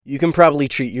you can probably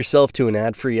treat yourself to an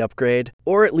ad-free upgrade,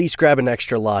 or at least grab an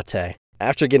extra latte.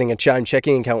 After getting a Chime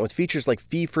checking account with features like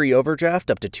fee-free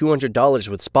overdraft up to $200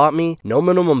 with SpotMe, no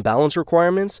minimum balance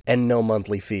requirements, and no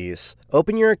monthly fees.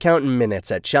 Open your account in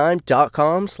minutes at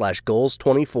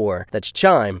chime.com/goals24. That's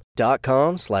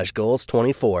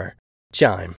chime.com/goals24.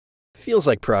 Chime. Feels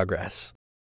like progress.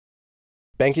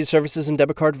 Banking services and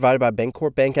debit card provided by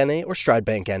Bancorp Bank N.A. or Stride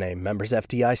Bank N.A. Members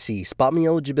FDIC. SpotMe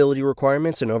eligibility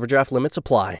requirements and overdraft limits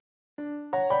apply.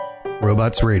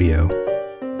 Robots Radio.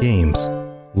 Games.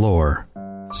 Lore.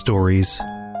 Stories.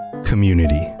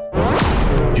 Community.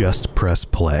 Just press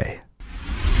play.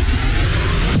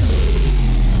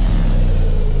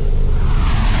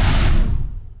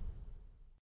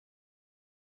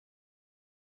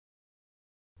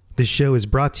 This show is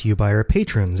brought to you by our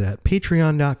patrons at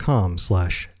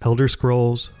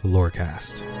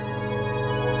patreon.com/ElderScrollsLorecast.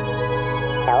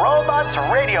 Robots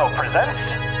Radio presents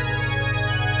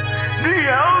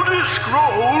The Elder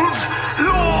Scrolls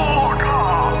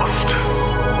Lorecast.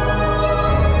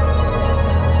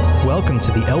 Welcome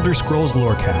to the Elder Scrolls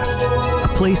Lorecast, a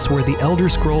place where the Elder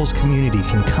Scrolls community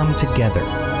can come together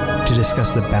to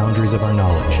discuss the boundaries of our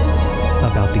knowledge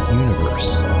about the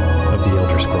universe of the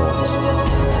Elder Scrolls.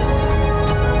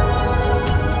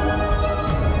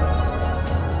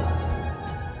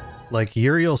 Like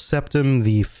Uriel Septim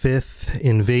the Fifth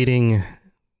invading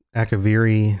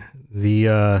Akivir,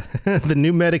 the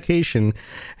new medication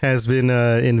has been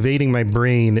invading my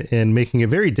brain and making it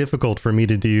very difficult for me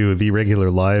to do the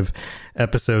regular live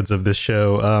episodes of this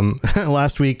show.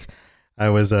 Last week, I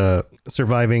was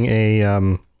surviving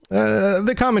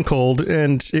the common cold,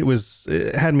 and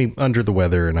it had me under the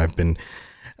weather, and I've been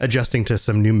adjusting to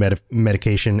some new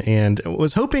medication, and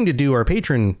was hoping to do our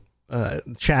patron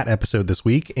chat episode this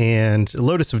week, and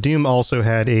Lotus of Doom also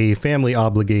had a family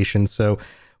obligation, so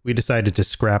we decided to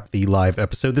scrap the live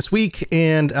episode this week,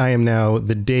 and I am now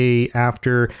the day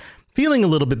after feeling a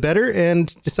little bit better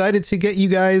and decided to get you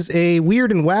guys a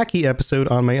weird and wacky episode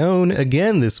on my own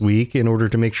again this week in order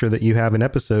to make sure that you have an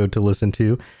episode to listen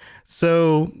to.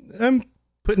 So I'm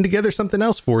putting together something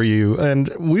else for you, and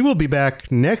we will be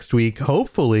back next week,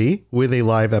 hopefully, with a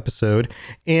live episode,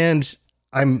 and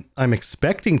I'm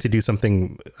expecting to do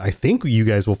something I think you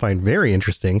guys will find very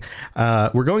interesting.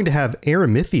 We're going to have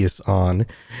Aramithius on,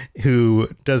 who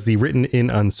does the Written in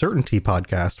Uncertainty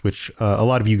podcast, which a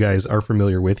lot of you guys are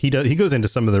familiar with. He goes into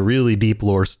some of the really deep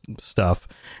lore stuff,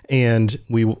 and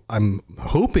I'm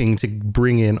hoping to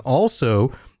bring in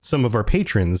also some of our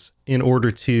patrons in order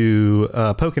to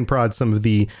poke and prod some of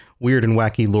the weird and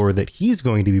wacky lore that he's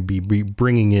going to be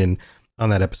bringing in on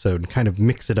that episode and kind of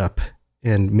mix it up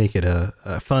and make it a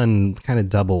fun kind of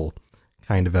double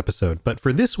kind of episode. But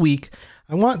for this week,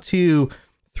 I want to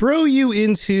throw you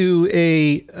into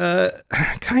a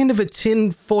kind of a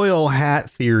tinfoil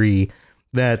hat theory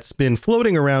that's been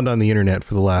floating around on the internet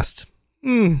for the last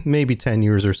maybe 10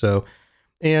 years or so.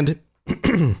 And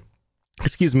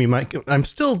excuse me, Mike, I'm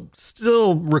still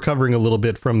recovering a little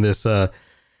bit from this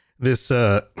this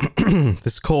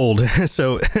cold.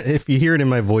 So if you hear it in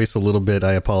my voice a little bit,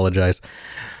 I apologize.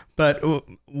 But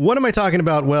what am I talking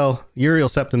about? Well, Uriel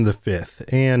Septim the Fifth.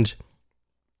 And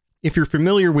if you're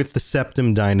familiar with the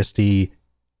Septim dynasty,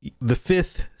 the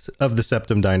fifth of the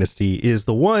Septim dynasty is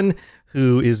the one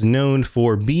who is known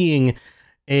for being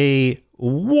a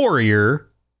warrior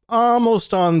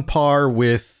almost on par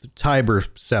with Tiber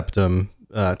Septim,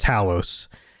 Talos.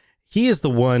 He is the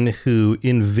one who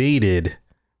invaded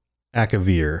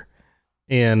Akivir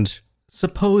and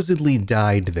supposedly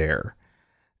died there.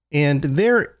 And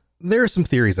there are some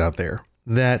theories out there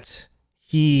that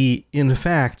he, in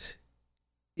fact,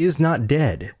 is not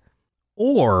dead,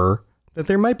 or that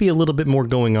there might be a little bit more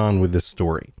going on with this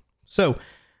story. So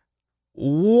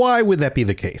why would that be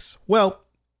the case? Well,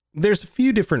 there's a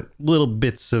few different little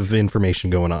bits of information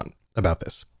going on about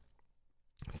this.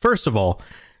 First of all,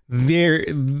 I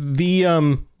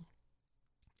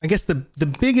guess the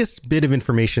biggest bit of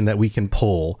information that we can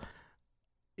pull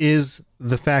is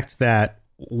the fact that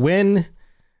when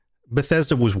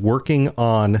Bethesda was working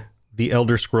on the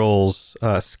Elder Scrolls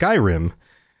Skyrim,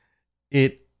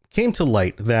 it came to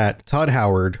light that Todd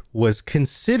Howard was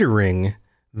considering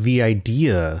the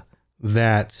idea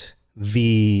that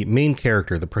the main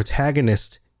character, the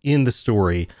protagonist in the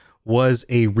story, was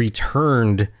a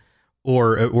returned,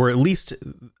 or at least,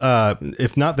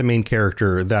 if not the main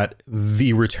character, that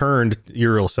the returned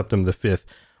Uriel Septim V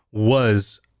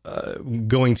was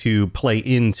going to play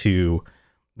into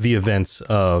the events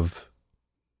of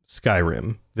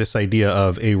Skyrim. This idea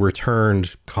of a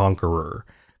returned conqueror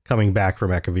coming back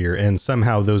from Akivir, and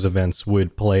somehow those events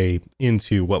would play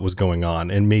into what was going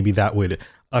on, and maybe that would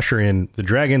usher in the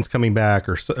dragons coming back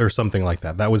or something like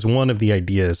that. That was one of the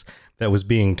ideas that was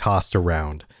being tossed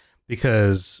around,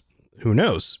 because who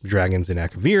knows, dragons in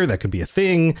Akivir, that could be a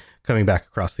thing coming back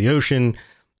across the ocean,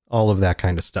 all of that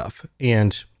kind of stuff.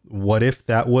 And what if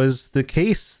that was the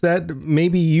case, that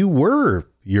maybe you were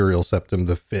Uriel Septim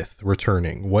the Fifth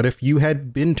returning? What if you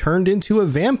had been turned into a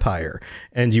vampire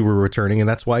and you were returning, and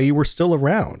that's why you were still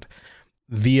around?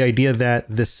 The idea that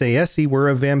the Sayesi were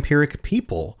a vampiric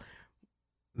people.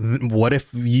 What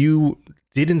if you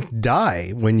didn't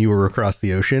die when you were across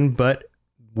the ocean, but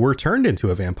were turned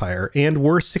into a vampire and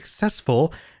were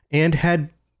successful and had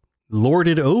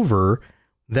lorded over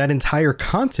that entire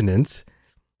continent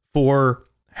for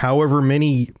however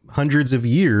many hundreds of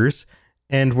years,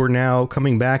 and were now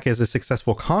coming back as a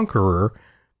successful conqueror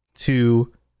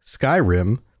to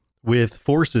Skyrim with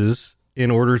forces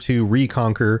in order to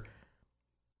reconquer,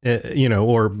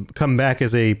 or come back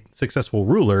as a successful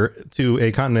ruler to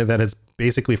a continent that has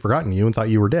basically forgotten you and thought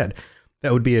you were dead.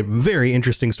 That would be a very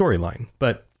interesting storyline.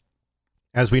 But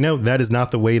as we know, that is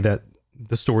not the way that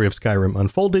the story of Skyrim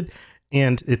unfolded,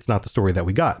 and it's not the story that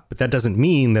we got. But that doesn't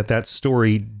mean that that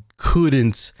story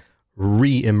couldn't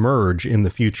re-emerge in the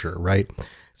future, right?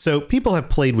 So people have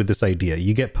played with this idea.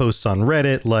 You get posts on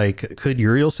Reddit like, could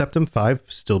Uriel Septim 5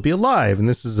 still be alive? And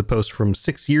this is a post from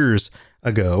 6 years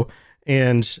ago.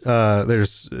 And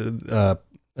there's a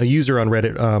user on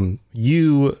Reddit,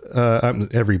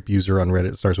 every user on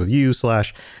Reddit starts with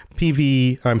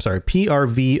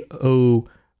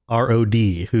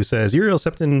PRVOROD, who says Uriel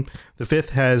Septim the Fifth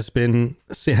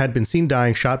had been seen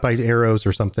dying, shot by arrows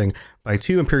or something, by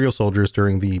 2 Imperial soldiers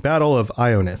during the Battle of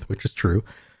Ionith, which is true.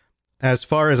 As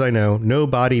far as I know, no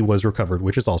body was recovered,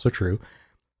 which is also true.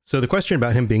 So the question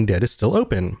about him being dead is still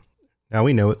open. Now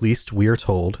we know, at least we are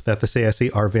told, that the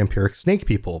Sayesi are vampiric snake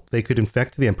people. They could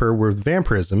infect the Emperor with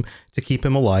vampirism to keep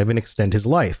him alive and extend his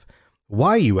life.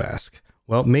 Why, you ask?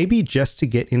 Well, maybe just to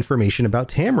get information about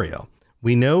Tamriel.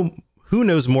 We know who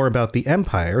knows more about the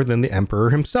Empire than the Emperor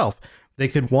himself. They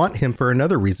could want him for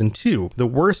another reason too. The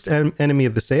worst enemy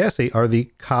of the Sayesi are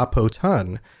the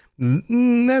Kapotan.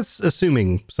 That's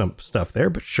assuming some stuff there,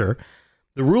 but sure.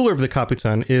 The ruler of the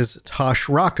Kaputan is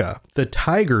Tashraka, the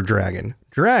tiger dragon.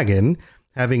 Dragon,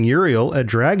 having Uriel, a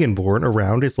dragonborn,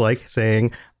 around is like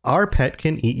saying, our pet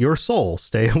can eat your soul,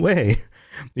 stay away.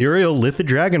 Uriel lit the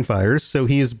dragon fires, so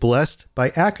he is blessed by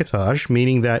Akatosh,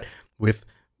 meaning that with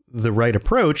the right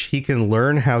approach, he can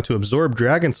learn how to absorb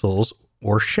dragon souls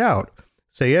or shout.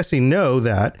 Sayesi know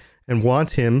that and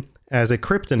want him as a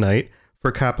kryptonite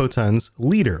for Kapotan's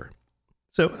leader.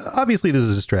 So obviously this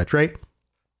is a stretch, right?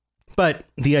 But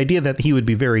the idea that he would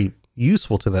be very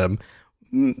useful to them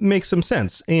makes some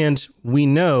sense. And we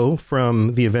know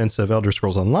from the events of Elder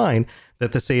Scrolls Online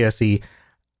that the Sayesi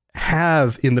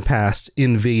have in the past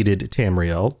invaded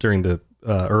Tamriel during the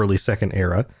early Second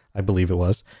Era, I believe it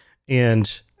was.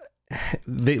 And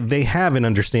they have an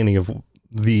understanding of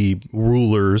the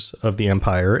rulers of the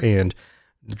Empire and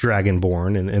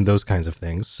Dragonborn and those kinds of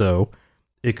things. So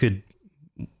it could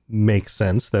make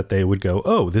sense that they would go,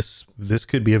 oh, this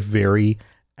could be a very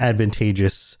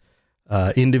advantageous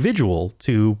individual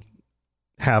to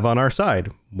have on our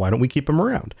side. Why don't we keep him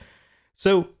around?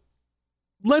 So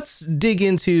let's dig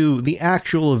into the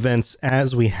actual events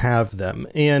as we have them.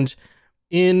 And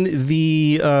in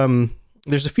the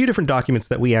there's a few different documents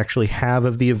that we actually have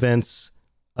of the events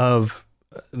of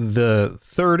the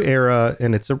Third Era,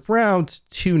 and it's around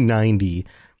 290,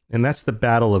 and that's the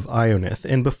Battle of Ionith.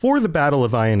 And before the Battle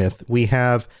of Ionith, we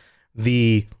have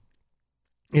the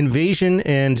invasion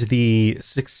and the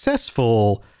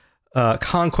successful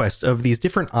conquest of these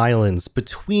different islands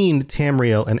between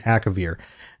Tamriel and Akivir.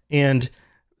 And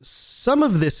some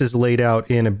of this is laid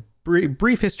out in a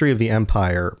brief history of the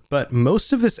Empire, but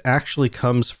most of this actually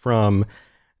comes from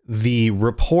the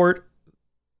report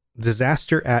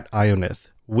Disaster at Ionith,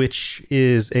 which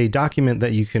is a document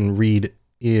that you can read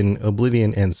in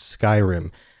Oblivion and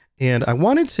Skyrim. And I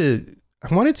wanted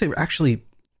to actually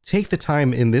take the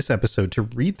time in this episode to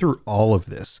read through all of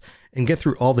this and get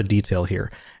through all the detail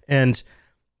here. And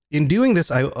in doing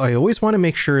this, I always want to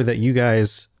make sure that you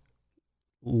guys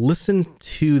listen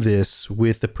to this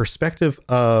with the perspective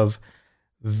of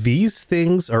these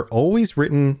things are always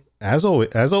written, as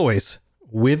always,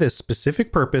 with a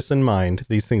specific purpose in mind.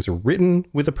 These things are written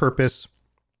with a purpose,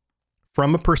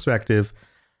 from a perspective,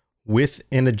 with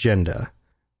an agenda.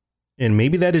 And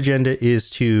maybe that agenda is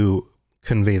to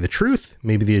convey the truth.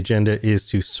 Maybe the agenda is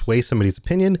to sway somebody's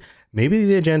opinion. Maybe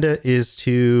the agenda is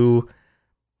to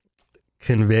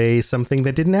convey something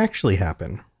that didn't actually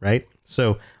happen, right?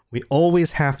 So we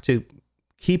always have to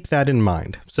keep that in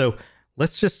mind. So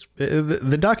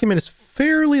the document is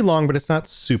fairly long, but it's not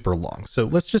super long. So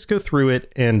let's just go through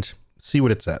it and see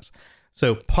what it says.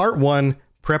 So part 1,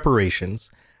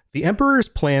 preparations. The emperor's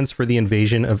plans for the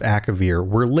invasion of Akivir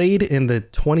were laid in the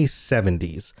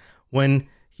 2070s when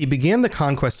he began the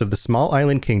conquest of the small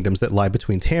island kingdoms that lie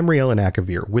between Tamriel and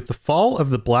Akivir. With the fall of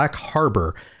the Black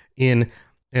Harbor in,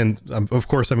 and of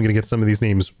course I'm going to get some of these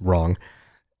names wrong,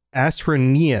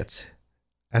 Asraniet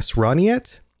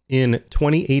in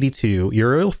 2082,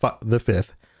 Uriel V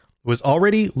was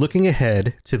already looking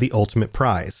ahead to the ultimate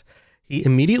prize. He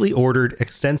immediately ordered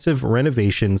extensive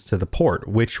renovations to the port,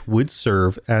 which would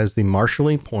serve as the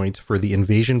marshalling point for the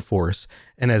invasion force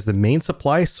and as the main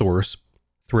supply source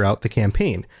throughout the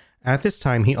campaign. At this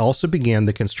time, he also began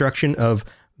the construction of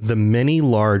the many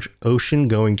large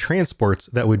ocean-going transports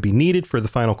that would be needed for the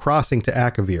final crossing to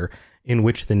Akivir, in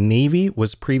which the Navy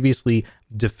was previously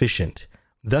deficient.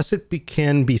 Thus, it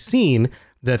can be seen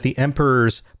that the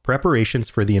Emperor's preparations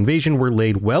for the invasion were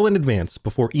laid well in advance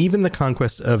before even the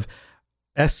conquest of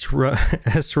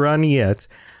Esraniet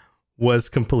was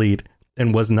complete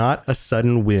and was not a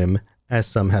sudden whim, as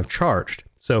some have charged.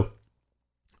 So,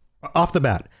 off the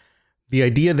bat, the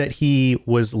idea that he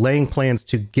was laying plans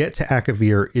to get to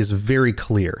Akivir is very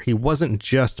clear. He wasn't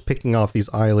just picking off these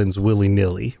islands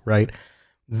willy-nilly, right?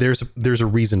 There's a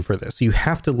reason for this. You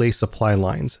have to lay supply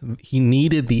lines. He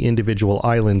needed the individual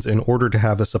islands in order to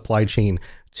have a supply chain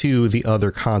to the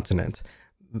other continent.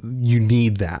 You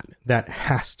need that. That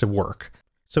has to work.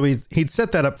 So he'd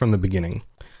set that up from the beginning.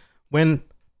 When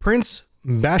Prince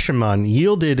Bashaman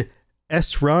yielded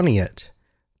Esraniet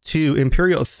to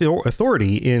imperial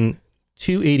authority in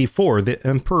 284, the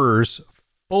emperor's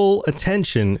full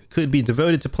attention could be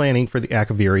devoted to planning for the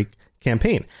Akiviri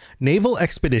campaign. Naval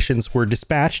expeditions were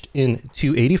dispatched in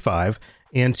 285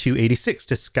 and 286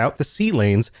 to scout the sea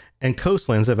lanes and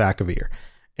coastlands of Akivir,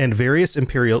 and various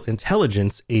imperial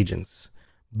intelligence agents,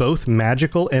 both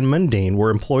magical and mundane, were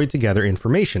employed to gather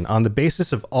information. On the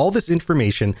basis of all this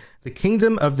information, the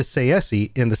kingdom of the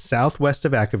Saesi in the southwest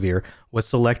of Akivir was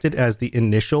selected as the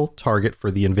initial target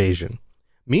for the invasion.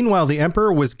 Meanwhile, the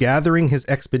emperor was gathering his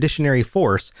expeditionary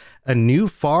force. A new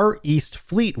Far East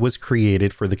fleet was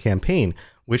created for the campaign,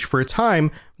 which for a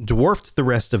time dwarfed the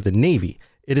rest of the navy.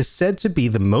 It is said to be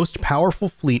the most powerful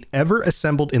fleet ever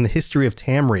assembled in the history of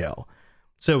Tamriel.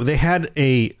 So they had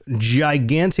a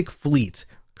gigantic fleet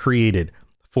created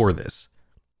for this.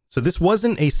 So this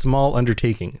wasn't a small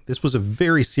undertaking. This was a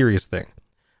very serious thing.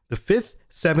 The 5th,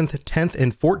 7th, 10th,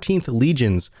 and 14th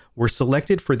legions were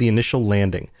selected for the initial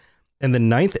landing, and the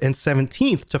 9th and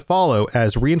 17th to follow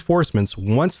as reinforcements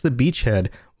once the beachhead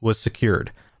was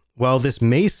secured. While this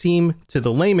may seem to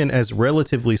the layman as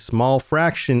relatively small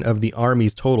fraction of the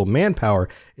army's total manpower,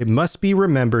 it must be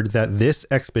remembered that this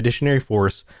expeditionary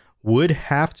force would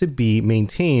have to be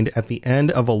maintained at the end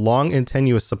of a long and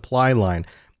tenuous supply line.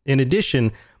 In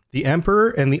addition, the emperor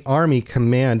and the army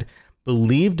command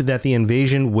believed that the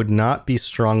invasion would not be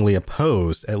strongly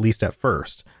opposed, at least at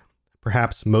first.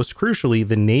 Perhaps most crucially,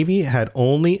 the navy had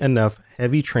only enough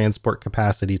heavy transport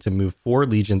capacity to move 4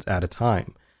 legions at a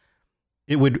time.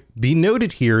 It would be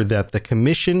noted here that the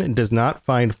commission does not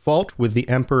find fault with the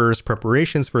emperor's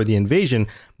preparations for the invasion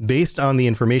based on the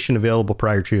information available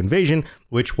prior to invasion,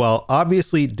 which, while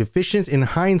obviously deficient in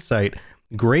hindsight,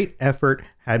 great effort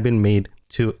had been made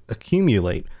to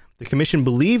accumulate. The commission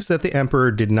believes that the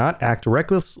emperor did not act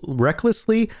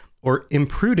recklessly or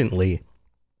imprudently.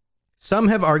 Some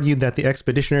have argued that the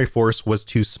expeditionary force was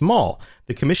too small.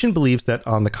 The commission believes that,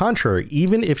 on the contrary,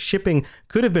 even if shipping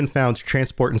could have been found to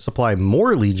transport and supply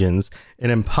more legions, an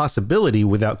impossibility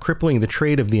without crippling the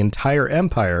trade of the entire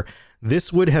empire,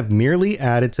 this would have merely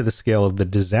added to the scale of the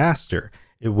disaster.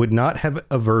 It would not have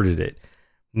averted it.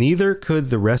 Neither could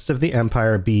the rest of the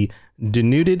empire be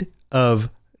denuded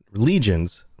of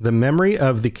legions. The memory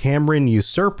of the Cameron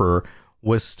usurper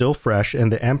was still fresh,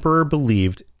 and the emperor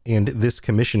believed, and this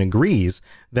commission agrees,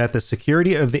 that the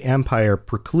security of the empire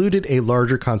precluded a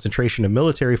larger concentration of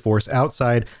military force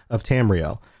outside of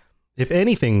Tamriel. If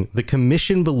anything, the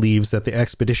commission believes that the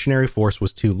expeditionary force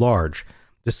was too large.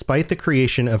 Despite the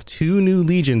creation of 2 new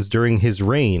legions during his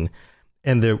reign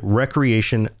and the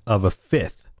recreation of a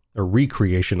 5th,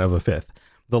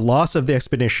 the loss of the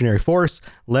expeditionary force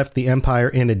left the empire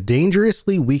in a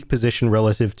dangerously weak position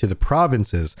relative to the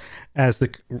provinces, as the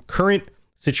current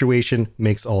situation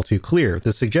makes all too clear.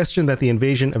 The suggestion that the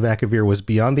invasion of Akivir was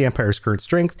beyond the empire's current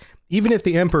strength, even if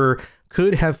the emperor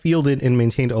could have fielded and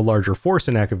maintained a larger force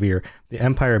in Akivir, the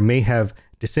empire may have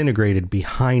disintegrated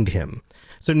behind him.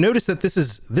 So notice that this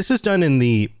is done in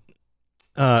the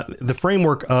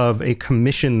framework of a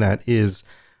commission that is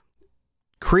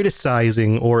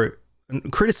criticizing or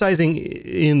criticizing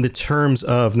in the terms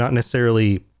of not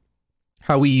necessarily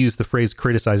how we use the phrase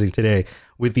criticizing today,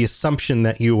 with the assumption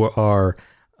that you are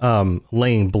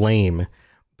laying blame,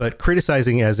 but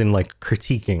criticizing as in like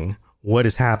critiquing what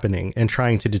is happening and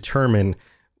trying to determine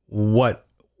what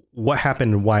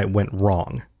happened and why it went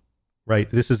wrong, right?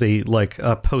 This is a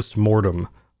post-mortem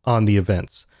on the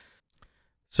events.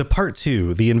 So part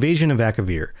 2, the invasion of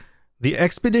Akivir. The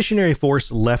expeditionary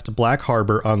force left Black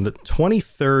Harbor on the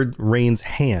 23rd Rain's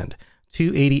Hand,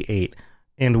 288,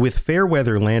 and with fair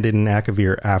weather landed in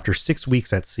Akivir after 6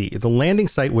 weeks at sea. The landing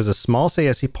site was a small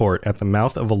Sayesi port at the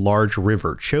mouth of a large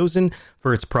river, chosen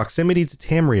for its proximity to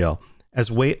Tamriel,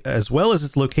 as well as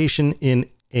its location in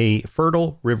a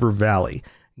fertile river valley,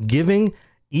 giving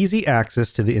easy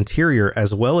access to the interior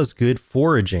as well as good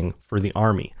foraging for the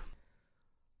army.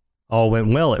 All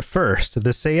went well at first.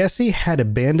 The Sayesi had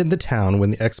abandoned the town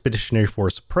when the expeditionary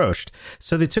force approached,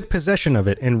 so they took possession of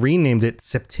it and renamed it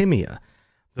Septimia,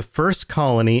 the first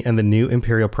colony and the new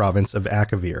imperial province of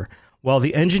Akivir. While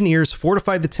the engineers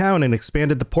fortified the town and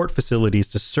expanded the port facilities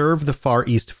to serve the Far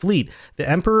East fleet, the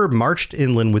emperor marched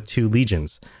inland with 2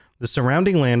 legions. The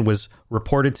surrounding land was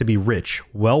reported to be rich,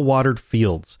 well-watered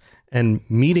fields, and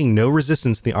meeting no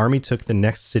resistance, the army took the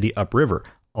next city upriver,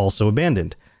 also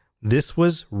abandoned. This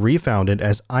was refounded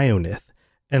as Ionith,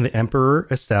 and the emperor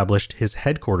established his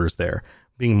headquarters there,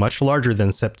 being much larger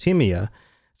than Septimia,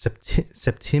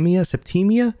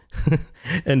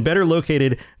 and better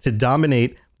located to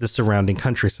dominate the surrounding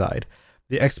countryside.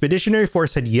 The expeditionary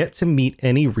force had yet to meet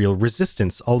any real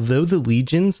resistance, although the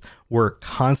legions were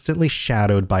constantly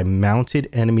shadowed by mounted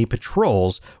enemy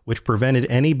patrols, which prevented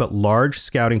any but large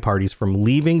scouting parties from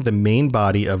leaving the main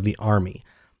body of the army.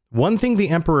 One thing the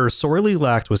emperor sorely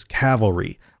lacked was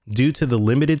cavalry, due to the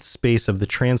limited space of the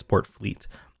transport fleet,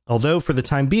 although for the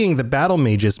time being the battle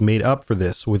mages made up for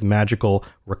this with magical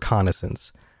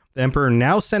reconnaissance. The emperor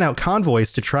now sent out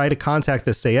convoys to try to contact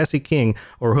the Sayesi king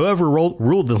or whoever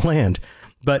ruled the land,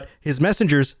 but his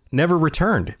messengers never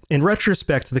returned. In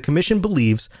retrospect, the commission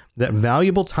believes that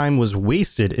valuable time was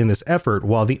wasted in this effort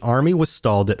while the army was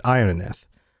stalled at Ionith,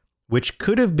 which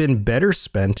could have been better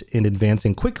spent in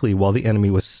advancing quickly while the enemy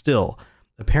was still,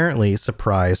 apparently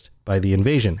surprised by the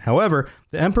invasion. However,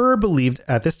 the emperor believed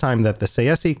at this time that the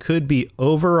Sayesi could be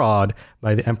overawed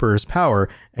by the emperor's power,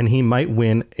 and he might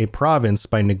win a province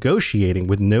by negotiating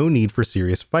with no need for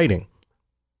serious fighting.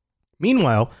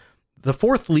 Meanwhile, the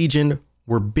 4th Legion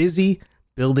were busy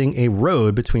building a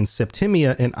road between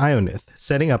Septimia and Ionith,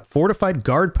 setting up fortified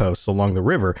guard posts along the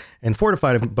river and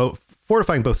fortifying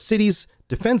both cities'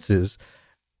 defenses,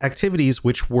 activities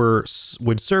which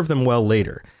would serve them well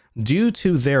later. Due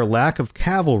to their lack of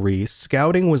cavalry,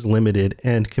 scouting was limited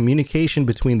and communication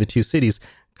between the 2 cities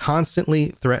constantly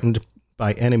threatened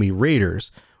by enemy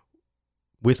raiders,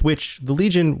 with which the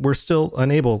Legion were still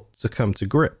unable to come to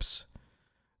grips.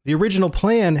 The original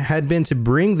plan had been to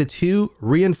bring the 2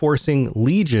 reinforcing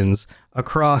legions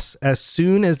across as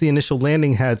soon as the initial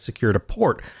landing had secured a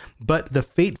port, but the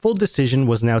fateful decision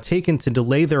was now taken to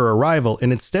delay their arrival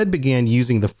and instead began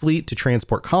using the fleet to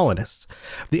transport colonists.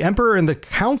 The emperor and the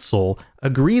council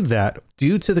agreed that,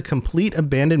 due to the complete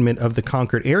abandonment of the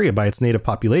conquered area by its native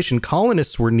population,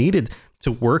 colonists were needed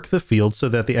to work the field so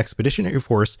that the expeditionary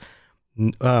force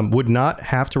would not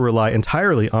have to rely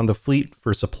entirely on the fleet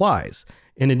for supplies.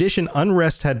 In addition,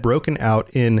 unrest had broken out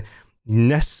in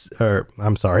Neslia,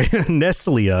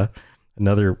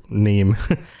 another name,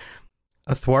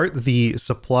 athwart the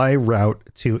supply route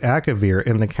to Akivir,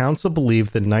 and the council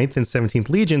believed the 9th and 17th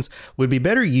legions would be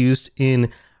better used in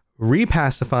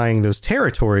repacifying those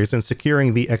territories and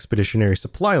securing the expeditionary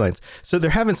supply lines. So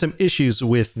they're having some issues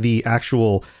with the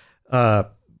actual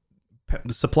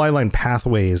supply line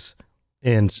pathways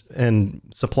and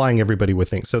supplying everybody with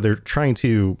things. So they're trying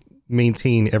to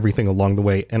maintain everything along the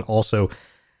way and also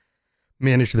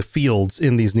manage the fields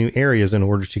in these new areas in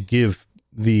order to give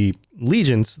the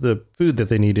legions the food that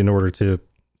they need in order to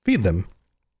feed them.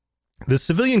 The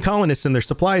civilian colonists and their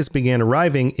supplies began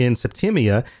arriving in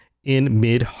Septimia in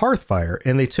mid-Hearthfire,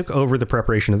 and they took over the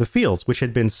preparation of the fields, which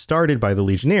had been started by the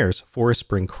legionnaires for a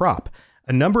spring crop.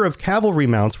 A number of cavalry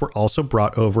mounts were also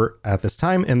brought over at this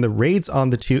time, and the raids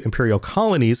on the 2 imperial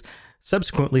colonies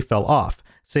subsequently fell off.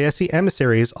 Sayesi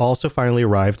emissaries also finally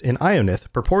arrived in Ionith,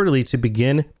 purportedly to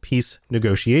begin peace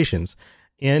negotiations.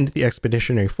 and the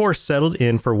expeditionary force settled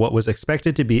in for what was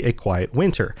expected to be a quiet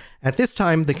winter. At this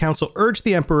time, the council urged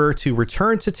the emperor to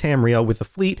return to Tamriel with the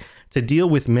fleet to deal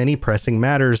with many pressing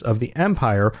matters of the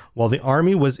empire while the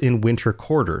army was in winter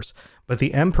quarters. But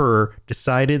the emperor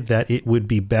decided that it would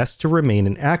be best to remain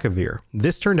in Akivir.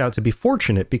 This turned out to be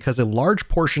fortunate because a large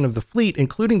portion of the fleet,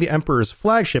 including the emperor's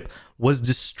flagship, was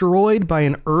destroyed by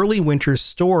an early winter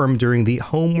storm during the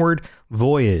homeward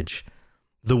voyage.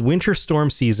 The winter storm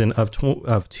season of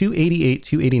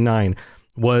 288-289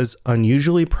 was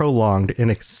unusually prolonged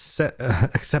and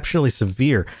exceptionally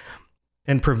severe,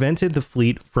 and prevented the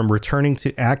fleet from returning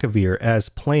to Akivir as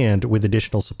planned with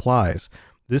additional supplies.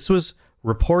 This was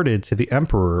reported to the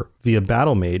emperor via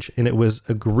battle mage, and it was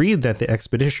agreed that the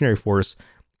expeditionary force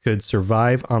could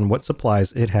survive on what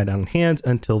supplies it had on hand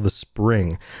until the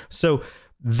spring. So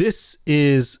this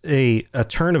is a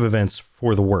turn of events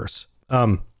for the worse.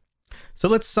 So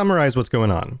let's summarize what's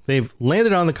going on. They've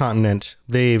landed on the continent.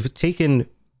 They've taken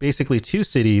basically 2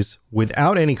 cities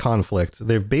without any conflict.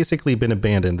 They've basically been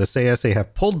abandoned. The CSA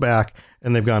have pulled back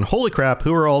and they've gone, holy crap,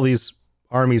 who are all these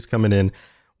armies coming in?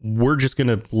 We're just going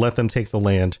to let them take the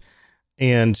land.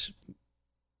 And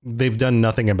they've done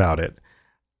nothing about it.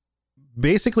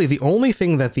 Basically, the only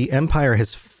thing that the Empire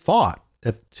has fought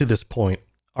to this point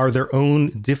are their own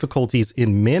difficulties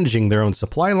in managing their own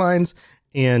supply lines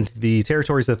and the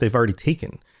territories that they've already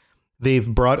taken. They've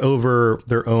brought over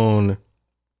their own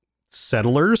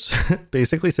settlers,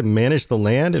 basically, to manage the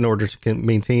land in order to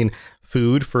maintain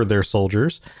food for their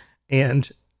soldiers.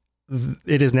 And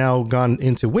it has now gone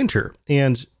into winter.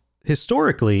 And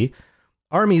historically,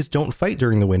 armies don't fight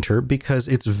during the winter because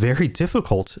it's very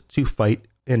difficult to fight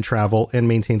and travel and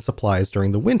maintain supplies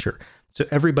during the winter. So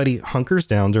everybody hunkers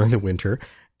down during the winter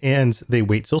and they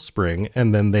wait till spring,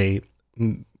 and then they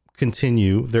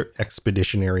continue their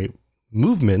expeditionary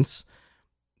movements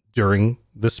during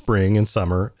the spring and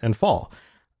summer and fall.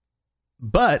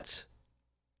 But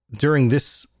during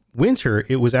this winter,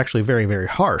 it was actually very, very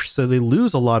harsh. So they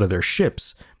lose a lot of their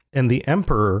ships, and the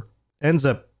emperor ends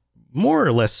up more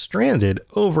or less stranded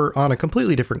over on a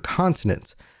completely different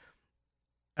continent.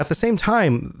 At the same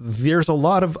time, there's a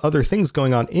lot of other things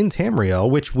going on in Tamriel,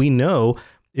 which we know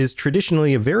is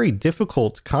traditionally a very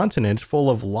difficult continent full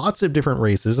of lots of different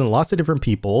races and lots of different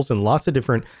peoples and lots of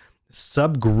different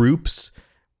subgroups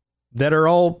that are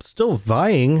all still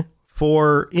vying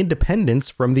for independence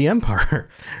from the empire.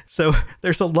 So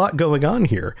there's a lot going on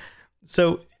here.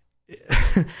 So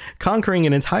conquering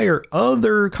an entire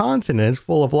other continent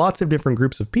full of lots of different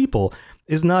groups of people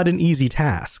is not an easy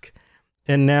task.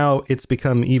 And now it's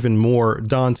become even more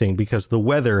daunting because the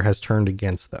weather has turned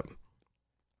against them.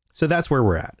 So that's where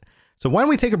we're at. So why don't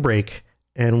we take a break,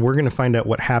 and we're going to find out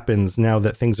what happens now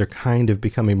that things are kind of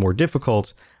becoming more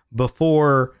difficult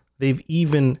before they've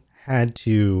even had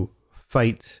to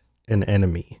fight an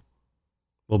enemy.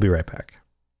 We'll be right back.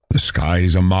 The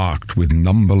skies are marked with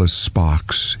numberless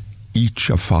sparks, each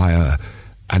a fire,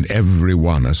 and every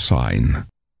one a sign.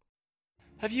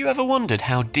 Have you ever wondered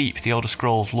how deep the Elder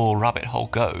Scrolls lore rabbit hole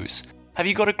goes? Have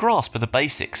you got a grasp of the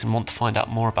basics and want to find out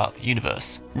more about the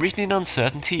universe? Written in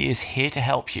Uncertainty is here to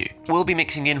help you. We'll be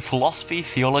mixing in philosophy,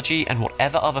 theology, and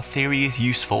whatever other theory is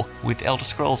useful with Elder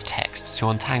Scrolls texts to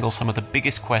untangle some of the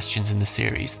biggest questions in the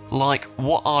series, like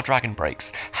what are dragon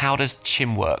breaks, how does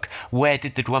Chim work, where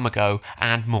did the Dwemer go,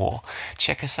 and more.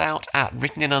 Check us out at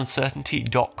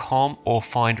writteninuncertainty.com or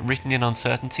find Written in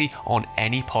Uncertainty on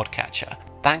any podcatcher.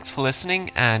 Thanks for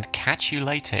listening, and catch you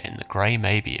later in the Grey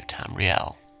Maybe of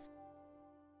Tamriel.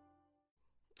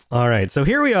 All right, so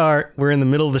here we are. We're in the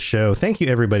middle of the show. Thank you,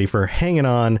 everybody, for hanging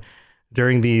on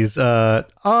during these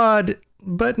odd,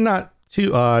 but not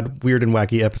too odd, weird and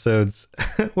wacky episodes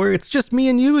where it's just me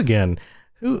and you again.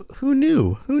 Who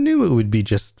knew? Who knew it would be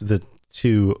just the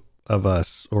 2 of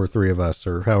us or 3 of us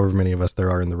or however many of us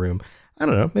there are in the room? I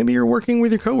don't know. Maybe you're working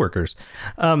with your coworkers.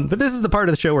 But this is the part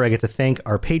of the show where I get to thank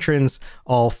our patrons,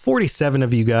 all 47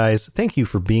 of you guys. Thank you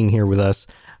for being here with us.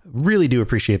 Really do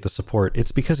appreciate the support.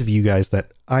 It's because of you guys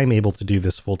that I'm able to do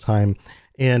this full time.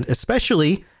 And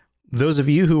especially those of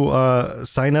you who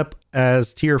sign up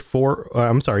as tier 5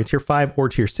 or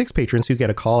tier 6 patrons who get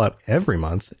a call out every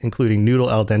month, including Noodle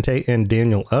Al Dente and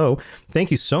Daniel O. Thank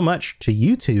you so much to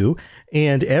you two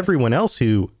and everyone else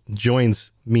who joins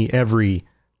me every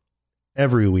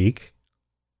week.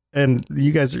 And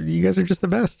you guys are just the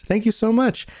best. Thank you so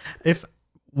much. If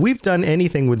we've done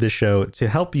anything with this show to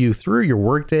help you through your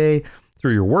workday,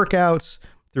 through your workouts,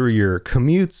 through your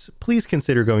commutes, please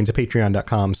consider going to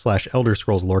patreon.com/Elder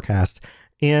Scrolls Lorecast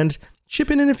and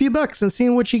chipping in a few bucks and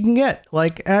seeing what you can get,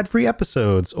 like ad-free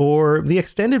episodes or the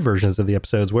extended versions of the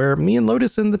episodes where me and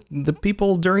Lotus and the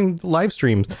people during the live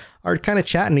streams are kind of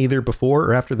chatting either before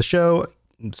or after the show,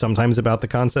 sometimes about the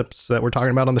concepts that we're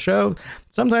talking about on the show,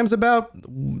 sometimes about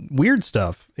weird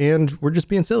stuff, and we're just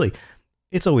being silly.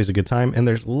 It's always a good time, and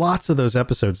there's lots of those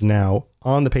episodes now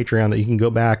on the Patreon that you can go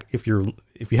back if you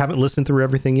haven't listened through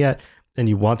everything yet and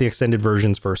you want the extended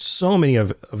versions for so many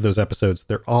of those episodes.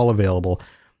 They're all available.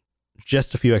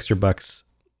 Just a few extra bucks.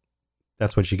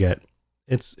 That's what you get.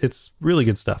 It's really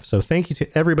good stuff. So thank you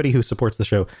to everybody who supports the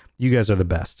show. You guys are the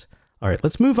best. All right,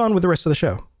 let's move on with the rest of the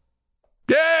show.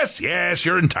 Yes,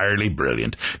 you're entirely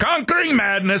brilliant. Conquering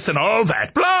madness and all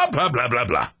that. Blah, blah, blah, blah,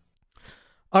 blah.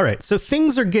 All right, so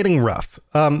things are getting rough.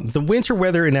 The winter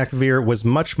weather in Akivir was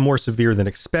much more severe than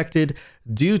expected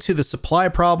due to the supply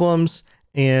problems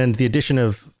and the addition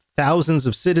of thousands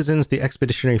of citizens. The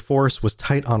expeditionary force was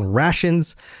tight on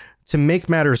rations. To make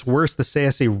matters worse, the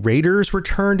CSA raiders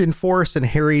returned in force and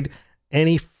harried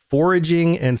any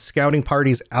foraging and scouting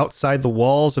parties outside the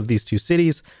walls of these two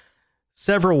cities.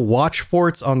 Several watch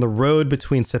forts on the road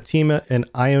between Septima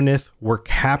and Ionith were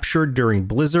captured during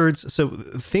blizzards. So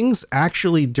things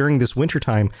actually during this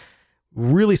wintertime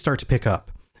really start to pick up,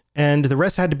 and the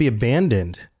rest had to be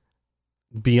abandoned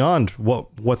beyond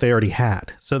what they already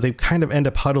had. So they kind of end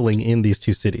up huddling in these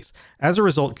two cities. As a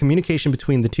result, communication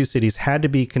between the two cities had to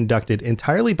be conducted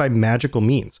entirely by magical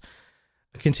means,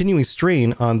 a continuing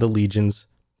strain on the Legion's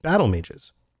battle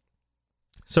mages.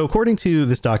 So according to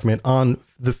this document, on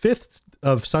the 5th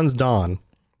of Sun's Dawn,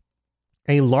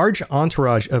 a large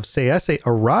entourage of CSA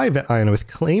arrive at Ionith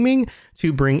claiming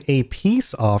to bring a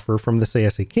peace offer from the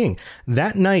CSA king.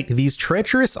 That night, these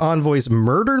treacherous envoys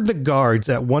murdered the guards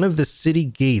at one of the city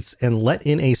gates and let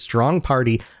in a strong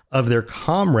party of their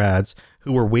comrades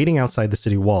who were waiting outside the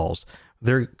city walls.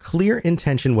 Their clear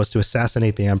intention was to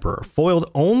assassinate the emperor, foiled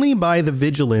only by the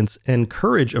vigilance and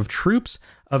courage of troops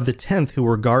of the 10th who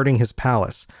were guarding his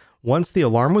palace. Once the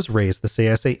alarm was raised, the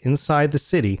CSA inside the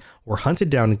city were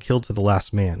hunted down and killed to the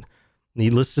last man.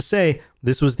 Needless to say,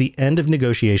 this was the end of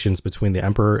negotiations between the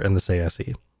emperor and the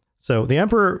CSA. So the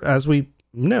emperor, as we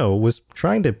know, was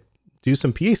trying to do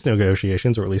some peace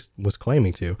negotiations, or at least was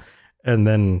claiming to, and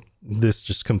then this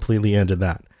just completely ended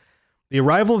that. The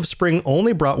arrival of spring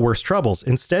only brought worse troubles.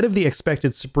 Instead of the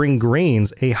expected spring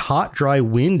grains, a hot, dry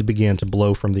wind began to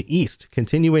blow from the east,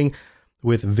 continuing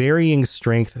with varying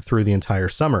strength through the entire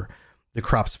summer. The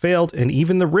crops failed, and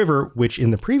even the river, which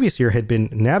in the previous year had been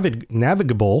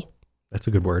navigable, that's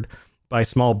a good word, by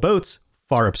small boats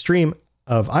far upstream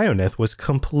of Ionith, was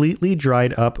completely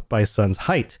dried up by sun's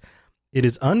height. It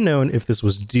is unknown if this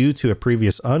was due to a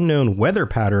previous unknown weather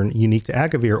pattern unique to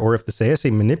Akivir, or if the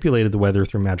CSA manipulated the weather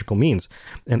through magical means.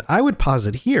 And I would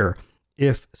posit here,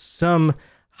 if some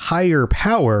higher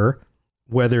power,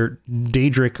 whether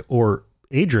Daedric or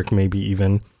Adric maybe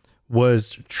even,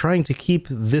 was trying to keep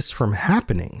this from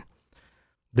happening.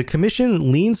 The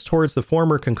commission leans towards the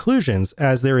former conclusions,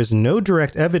 as there is no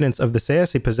direct evidence of the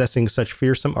CSA possessing such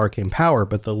fearsome arcane power,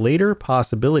 but the later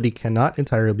possibility cannot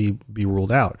entirely be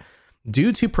ruled out.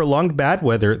 Due to prolonged bad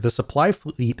weather, the supply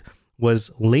fleet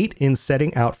was late in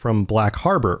setting out from Black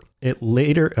Harbor. It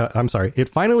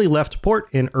finally left port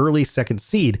in early Second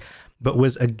Seed, but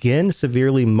was again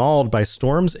severely mauled by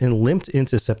storms and limped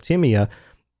into Septimia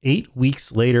 8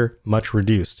 weeks later, much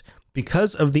reduced.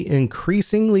 Because of the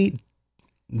increasingly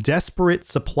desperate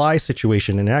supply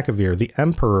situation in Akivir, the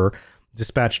Emperor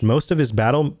dispatched most of his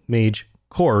battle mage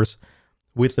corps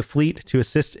with the fleet to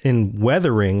assist in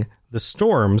weathering the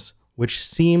storms, which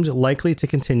seemed likely to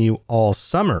continue all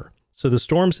summer. So the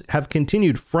storms have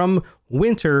continued from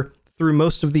winter through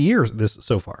most of the year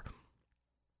so far.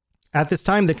 At this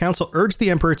time, the council urged the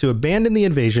emperor to abandon the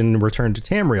invasion and return to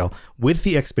Tamriel with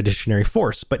the expeditionary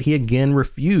force, but he again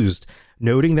refused,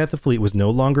 noting that the fleet was no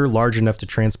longer large enough to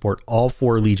transport all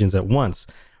 4 legions at once.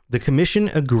 The commission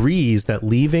agrees that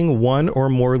leaving 1 or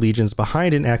more legions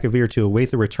behind in Akivir to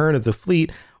await the return of the fleet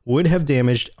would have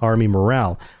damaged army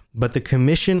morale, but the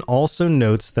commission also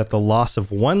notes that the loss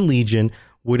of 1 legion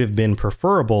would have been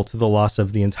preferable to the loss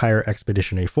of the entire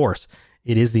expeditionary force.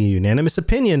 It is the unanimous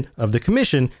opinion of the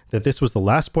commission that this was the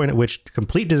last point at which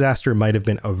complete disaster might have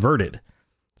been averted.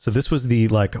 So this was the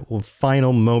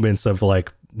final moments of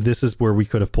this is where we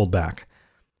could have pulled back.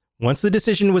 Once the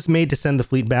decision was made to send the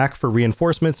fleet back for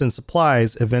reinforcements and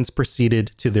supplies, events proceeded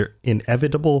to their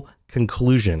inevitable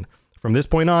conclusion. From this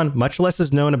point on, much less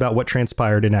is known about what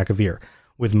transpired in Akivir.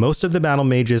 With most of the battle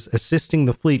mages assisting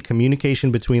the fleet,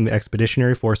 communication between the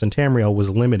expeditionary force and Tamriel was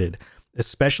limited,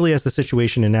 especially as the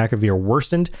situation in Akivir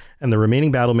worsened and the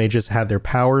remaining battle mages had their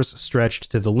powers stretched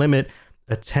to the limit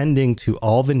attending to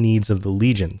all the needs of the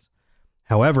legions.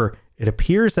 However, it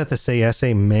appears that the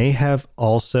Sayese may have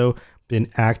also been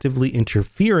actively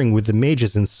interfering with the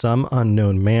mages in some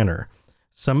unknown manner.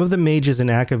 Some of the mages in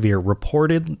Akivir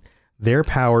reported their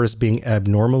powers being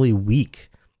abnormally weak,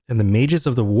 and the mages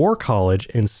of the War College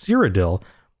in Cyrodiil,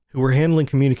 who were handling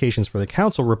communications for the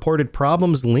council, reported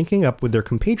problems linking up with their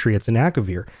compatriots in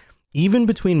Akivir, even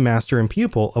between master and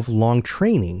pupil of long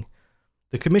training.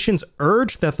 The commissions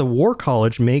urged that the War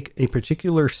College make a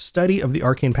particular study of the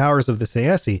arcane powers of the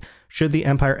Sayese should the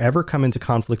Empire ever come into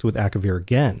conflict with Akivir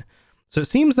again. So it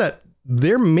seems that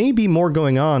there may be more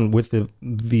going on with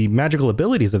the magical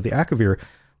abilities of the Akivir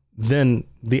than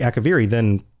the Akiviri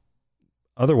than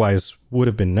otherwise would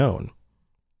have been known.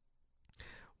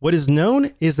 What is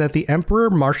known is that the Emperor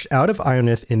marched out of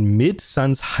Ionith in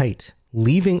mid-sun's height,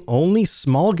 leaving only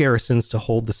small garrisons to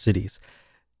hold the cities.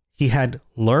 He had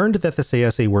learned that the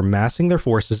Sayese were massing their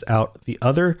forces on the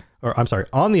other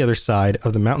side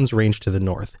of the mountains range to the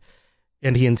north,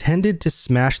 and he intended to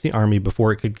smash the army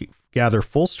before it could gather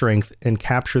full strength and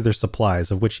capture their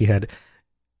supplies, in which he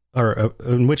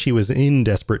was in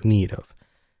desperate need of.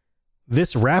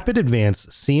 This rapid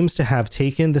advance seems to have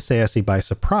taken the Sayese by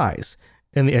surprise,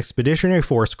 and the expeditionary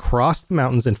force crossed the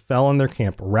mountains and fell on their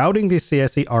camp, routing the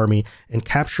Sayese army and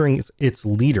capturing its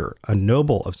leader, a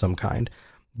noble of some kind.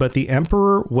 But the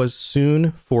emperor was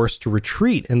soon forced to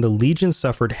retreat, and the legion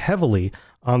suffered heavily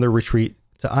on their retreat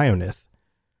to Ionith.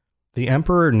 The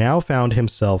emperor now found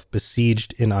himself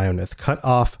besieged in Ionith, cut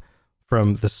off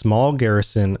from the small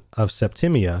garrison of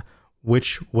Septimia,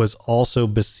 which was also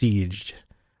besieged.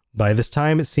 By this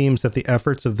time, it seems that the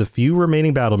efforts of the few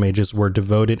remaining battle mages were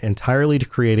devoted entirely to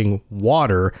creating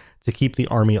water to keep the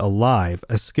army alive,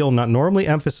 a skill not normally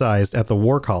emphasized at the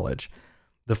War College.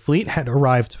 The fleet had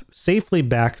arrived safely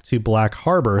back to Black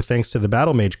Harbor thanks to the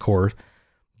Battle Mage Corps,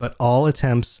 but all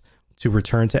attempts to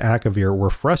return to Akivir were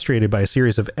frustrated by a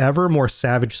series of ever more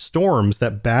savage storms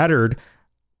that battered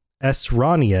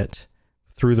Esraniet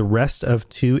through the rest of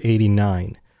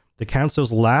 289. The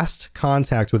council's last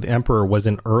contact with the Emperor was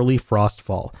in early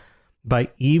frostfall. By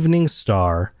Evening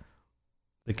Star,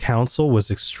 the council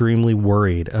was extremely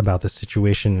worried about the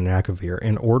situation in Akivir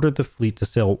and ordered the fleet to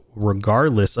sail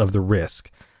regardless of the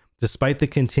risk. Despite the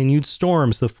continued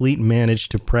storms, the fleet managed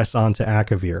to press on to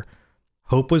Akivir.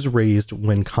 Hope was raised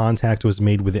when contact was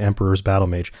made with the Emperor's battle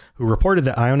mage, who reported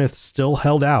that Ionith still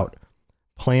held out.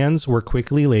 Plans were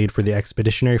quickly laid for the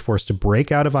expeditionary force to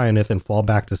break out of Ionith and fall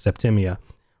back to Septimia,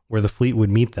 where the fleet would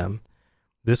meet them.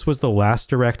 This was the last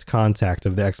direct contact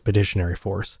of the expeditionary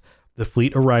force. The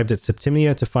fleet arrived at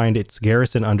Septimia to find its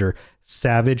garrison under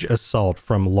savage assault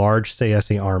from large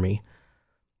Sayese army.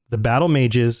 The battle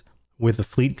mages with the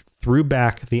fleet threw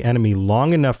back the enemy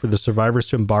long enough for the survivors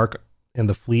to embark and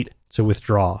the fleet to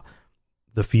withdraw.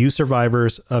 The few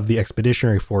survivors of the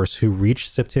expeditionary force who reached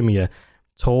Septimia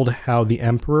told how the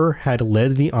Emperor had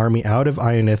led the army out of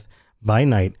Ionith by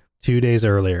night 2 days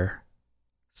earlier,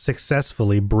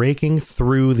 successfully breaking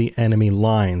through the enemy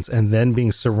lines and then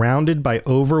being surrounded by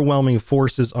overwhelming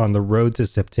forces on the road to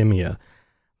Septimia.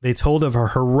 They told of a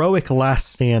heroic last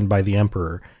stand by the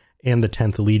Emperor and the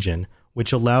 10th Legion,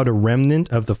 which allowed a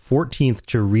remnant of the 14th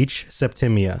to reach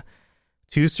Septimia.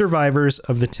 2 survivors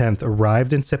of the 10th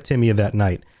arrived in Septimia that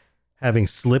night, having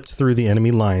slipped through the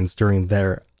enemy lines during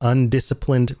their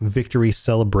undisciplined victory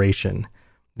celebration.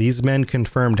 These men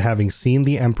confirmed having seen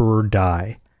the Emperor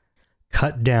die,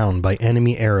 cut down by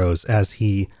enemy arrows as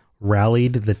he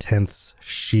rallied the 10th's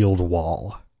shield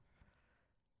wall.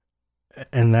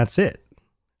 And that's it.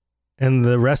 And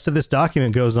the rest of this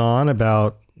document goes on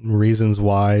about reasons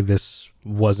why this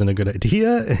wasn't a good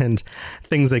idea and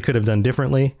things they could have done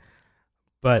differently.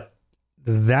 But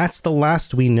that's the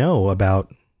last we know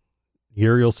about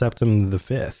Uriel Septim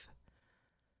V.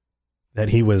 That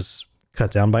he was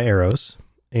cut down by arrows.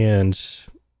 And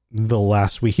the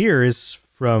last we hear is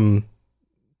from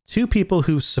 2 people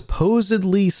who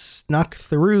supposedly snuck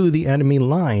through the enemy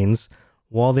lines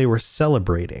while they were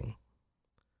celebrating.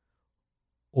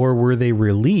 Or were they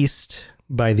released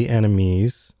by the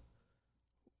enemies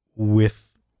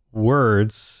with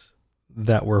words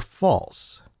that were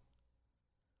false?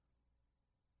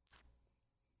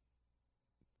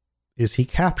 Is he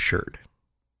captured?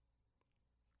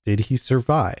 Did he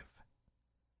survive?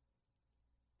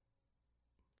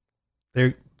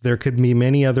 There could be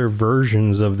many other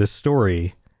versions of this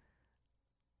story.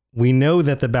 We know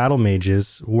that the battle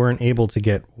mages weren't able to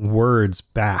get words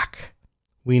back.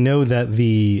 We know that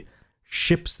the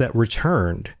ships that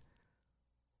returned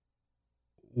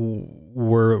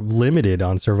were limited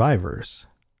on survivors.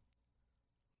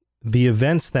 the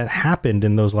events that happened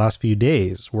in those last few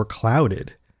days were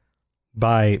clouded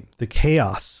by the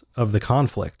chaos of the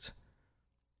conflict.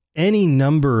 Any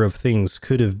number of things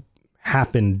could have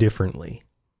happened differently.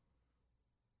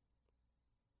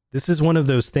 This is one of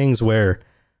those things where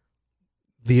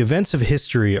the events of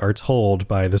history are told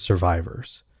by the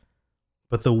survivors,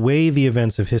 but the way the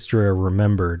events of history are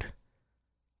remembered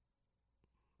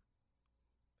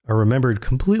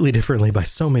completely differently by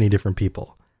so many different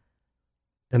people.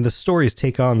 And the stories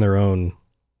take on their own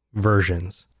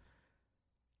versions.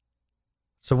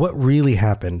 So what really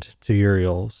happened to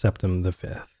Uriel Septim V?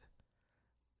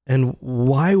 And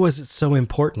why was it so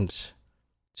important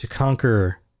to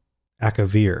conquer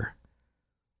Akivir?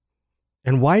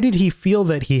 And why did he feel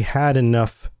that he had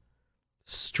enough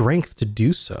strength to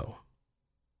do so?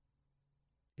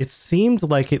 It seemed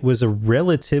like it was a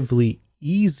relatively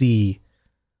easy,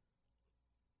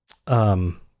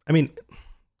 I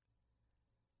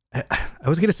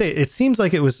was going to say, it seems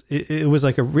like it was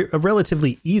like a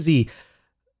relatively easy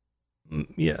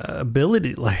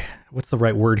ability. Like, what's the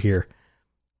right word here?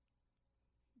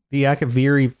 The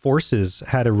Akiviri forces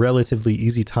had a relatively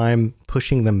easy time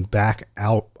pushing them back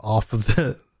out off of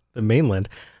the mainland.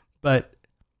 But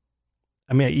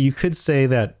I mean, you could say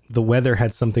that the weather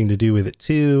had something to do with it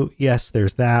too. Yes,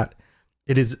 there's that.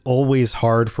 It is always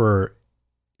hard for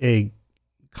a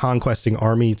conquesting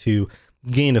army to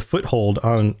gain a foothold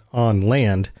on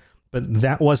land, but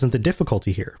that wasn't the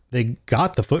difficulty here. They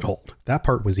got the foothold. That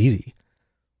part was easy.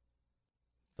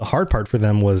 The hard part for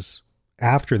them was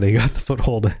after they got the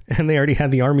foothold and they already had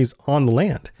the armies on the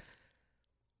land.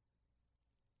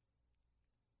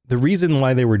 The reason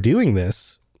why they were doing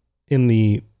this in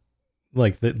the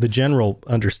general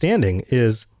understanding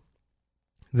is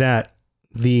that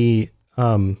the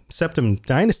Septim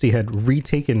dynasty had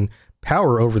retaken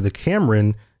power over the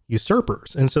Cameron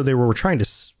usurpers. And so they were trying to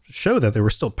show that they were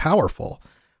still powerful,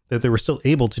 that they were still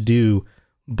able to do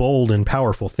bold and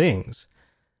powerful things.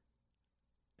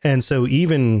 And so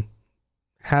even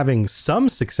having some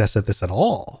success at this at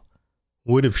all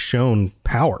would have shown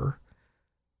power.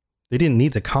 They didn't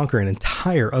need to conquer an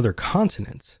entire other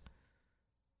continent.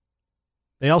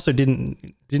 They also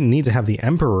didn't need to have the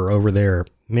emperor over there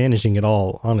managing it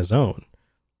all on his own.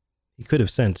 He could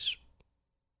have sent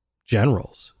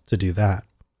generals to do that.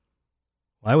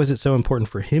 Why was it so important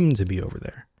for him to be over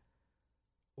there?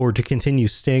 Or to continue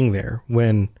staying there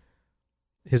when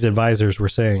his advisors were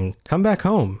saying, come back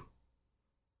home?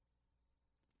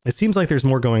 It seems like there's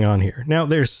more going on here. Now,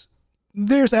 there's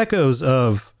echoes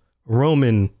of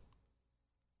Roman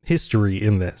history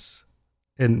in this.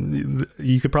 And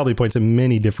you could probably point to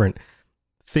many different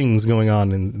things going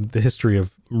on in the history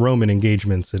of Roman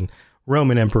engagements and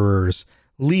Roman emperors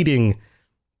leading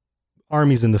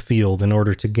armies in the field in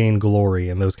order to gain glory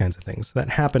and those kinds of things. That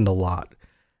happened a lot.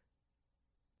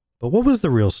 But what was the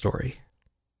real story?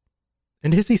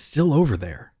 And is he still over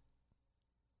there?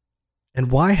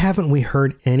 And why haven't we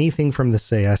heard anything from the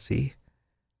Sayesi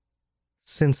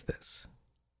since this?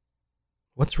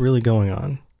 What's really going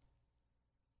on?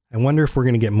 I wonder if we're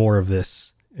going to get more of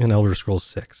this in Elder Scrolls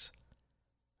 6.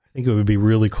 I think it would be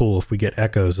really cool if we get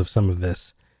echoes of some of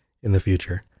this in the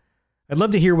future. I'd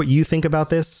love to hear what you think about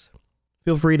this.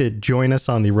 Feel free to join us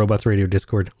on the Robots Radio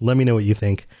Discord. Let me know what you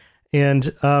think.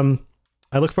 And I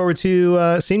look forward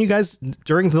to seeing you guys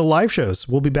during the live shows.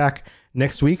 We'll be back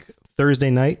next week, Thursday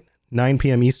night, 9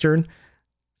 p.m. Eastern,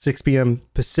 6 p.m.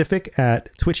 Pacific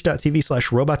at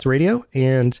twitch.tv/robotsradio.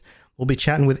 And we'll be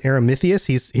chatting with Aramithius.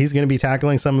 He's going to be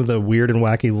tackling some of the weird and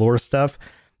wacky lore stuff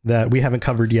that we haven't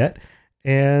covered yet.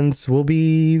 And we'll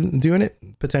be doing it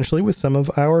potentially with some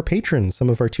of our patrons, some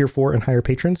of our tier 4 and higher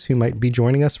patrons who might be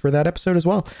joining us for that episode as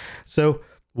well. So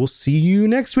we'll see you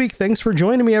next week. Thanks for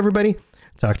joining me, everybody.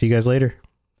 Talk to you guys later.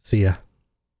 See ya.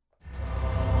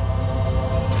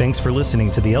 Thanks for listening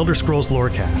to the Elder Scrolls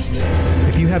Lorecast.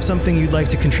 If you have something you'd like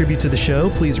to contribute to the show,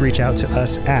 please reach out to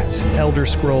us at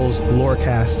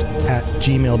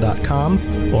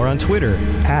elderscrollslorecast@gmail.com or on Twitter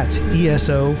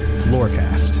 @ESO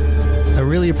Lorecast. I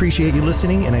really appreciate you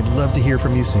listening, and I'd love to hear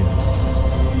from you soon.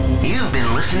 You've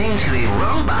been listening to a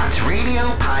Robots Radio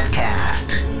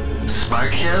podcast.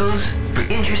 Smart shows for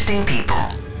interesting people.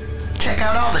 Check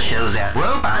out all the shows at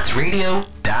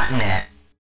robotsradio.net.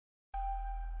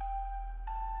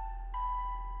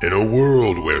 In a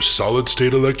world where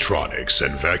solid-state electronics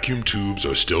and vacuum tubes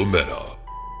are still meta,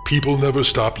 people never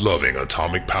stopped loving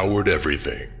atomic-powered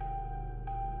everything.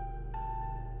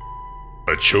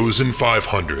 A chosen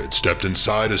 500 stepped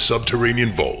inside a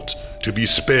subterranean vault to be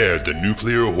spared the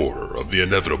nuclear horror of the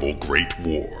inevitable Great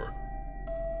War.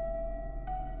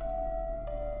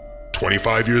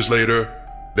 25 years later,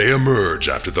 They emerge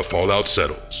after the fallout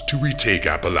settles to retake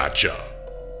Appalachia.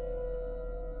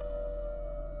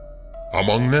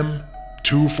 Among them,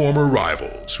 two former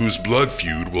rivals whose blood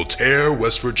feud will tear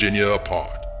West Virginia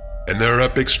apart in their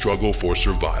epic struggle for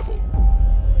survival.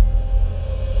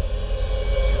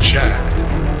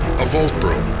 Chad, a vault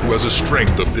bro who has a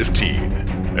strength of 15,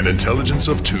 an intelligence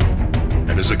of 2,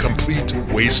 and is a complete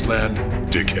wasteland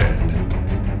dickhead.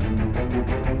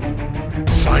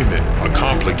 Simon, a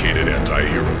complicated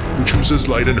anti-hero who chooses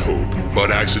light and hope,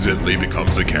 but accidentally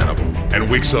becomes a cannibal, and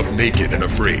wakes up naked and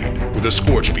afraid with a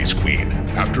Scorch Beast queen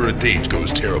after a date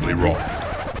goes terribly wrong.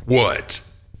 What?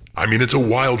 I mean, it's a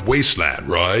wild wasteland,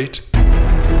 right?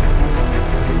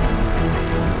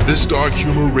 This dark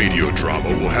humor radio drama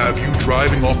will have you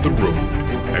driving off the road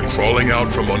and crawling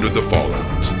out from under the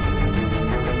fallout.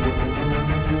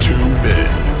 2 men,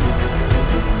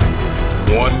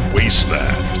 1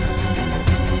 wasteland,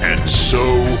 and so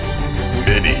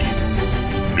many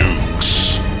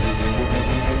nukes.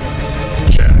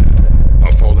 Chad,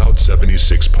 a Fallout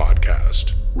 76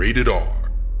 podcast, rated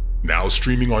R, now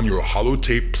streaming on your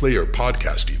holotape player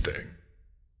podcasty thing.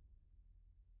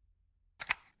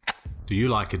 Do you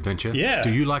like adventure? Yeah.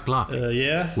 Do you like laughing?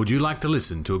 Yeah. Would you like to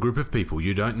listen to a group of people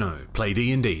you don't know play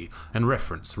D&D and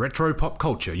reference retro pop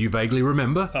culture you vaguely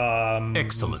remember?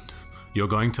 Excellent. You're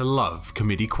going to love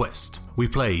Committee Quest. We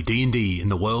play D&D in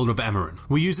the world of Amarin.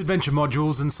 We use adventure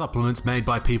modules and supplements made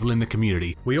by people in the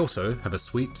community. We also have a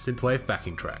sweet synthwave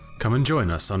backing track. Come and join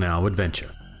us on our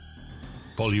adventure.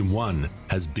 Volume 1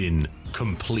 has been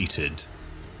completed.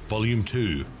 Volume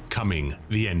 2 coming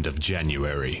the end of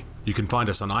January. You can find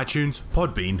us on iTunes,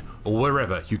 Podbean, or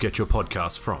wherever you get your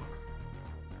podcasts from.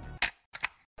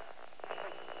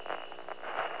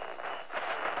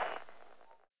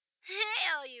 Hey,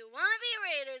 all you wannabe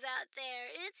raiders out there,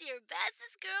 it's your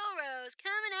bestest girl Rose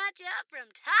coming at ya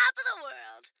from top of the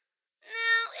world.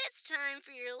 Now, it's time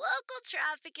for your local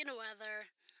traffic and weather.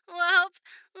 Well,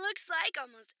 looks like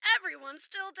almost everyone's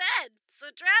still dead, so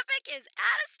traffic is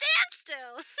at a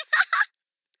standstill.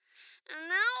 And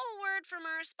now a word from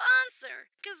our sponsor,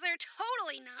 because they're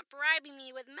totally not bribing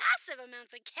me with massive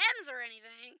amounts of chems or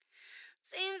anything.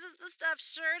 Seems as the stuffed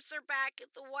shirts are back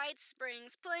at the White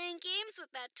Springs playing games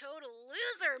with that total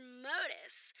loser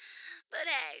Modus. But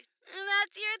hey, if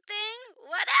that's your thing,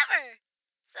 whatever.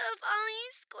 So if all you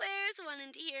squares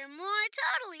wanted to hear more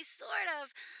totally sort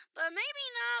of, but maybe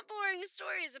not boring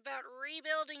stories about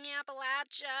rebuilding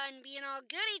Appalachia and being all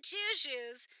goody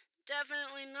two-shoes,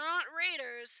 definitely not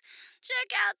raiders,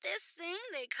 check out this thing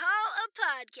they call a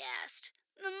podcast.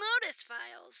 The Modus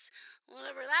Files.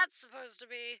 Whatever that's supposed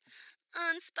to be.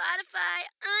 On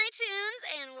Spotify, iTunes,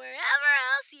 and wherever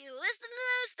else you listen to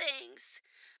those things.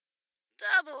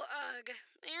 Double ugh.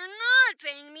 They are not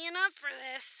paying me enough for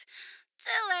this.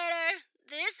 Till later.